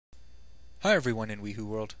Hi everyone in Weehoo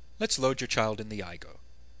World. Let's load your child in the iGo.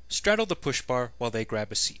 Straddle the push bar while they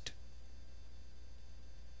grab a seat.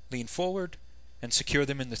 Lean forward and secure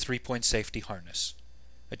them in the 3-point safety harness.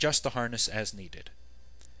 Adjust the harness as needed.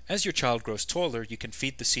 As your child grows taller, you can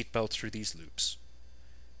feed the seatbelt through these loops.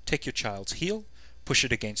 Take your child's heel, push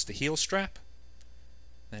it against the heel strap,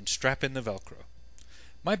 then strap in the Velcro.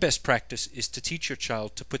 My best practice is to teach your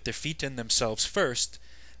child to put their feet in themselves first,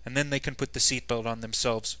 and then they can put the seatbelt on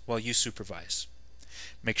themselves while you supervise.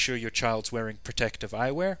 Make sure your child's wearing protective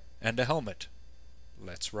eyewear and a helmet.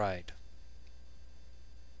 Let's ride.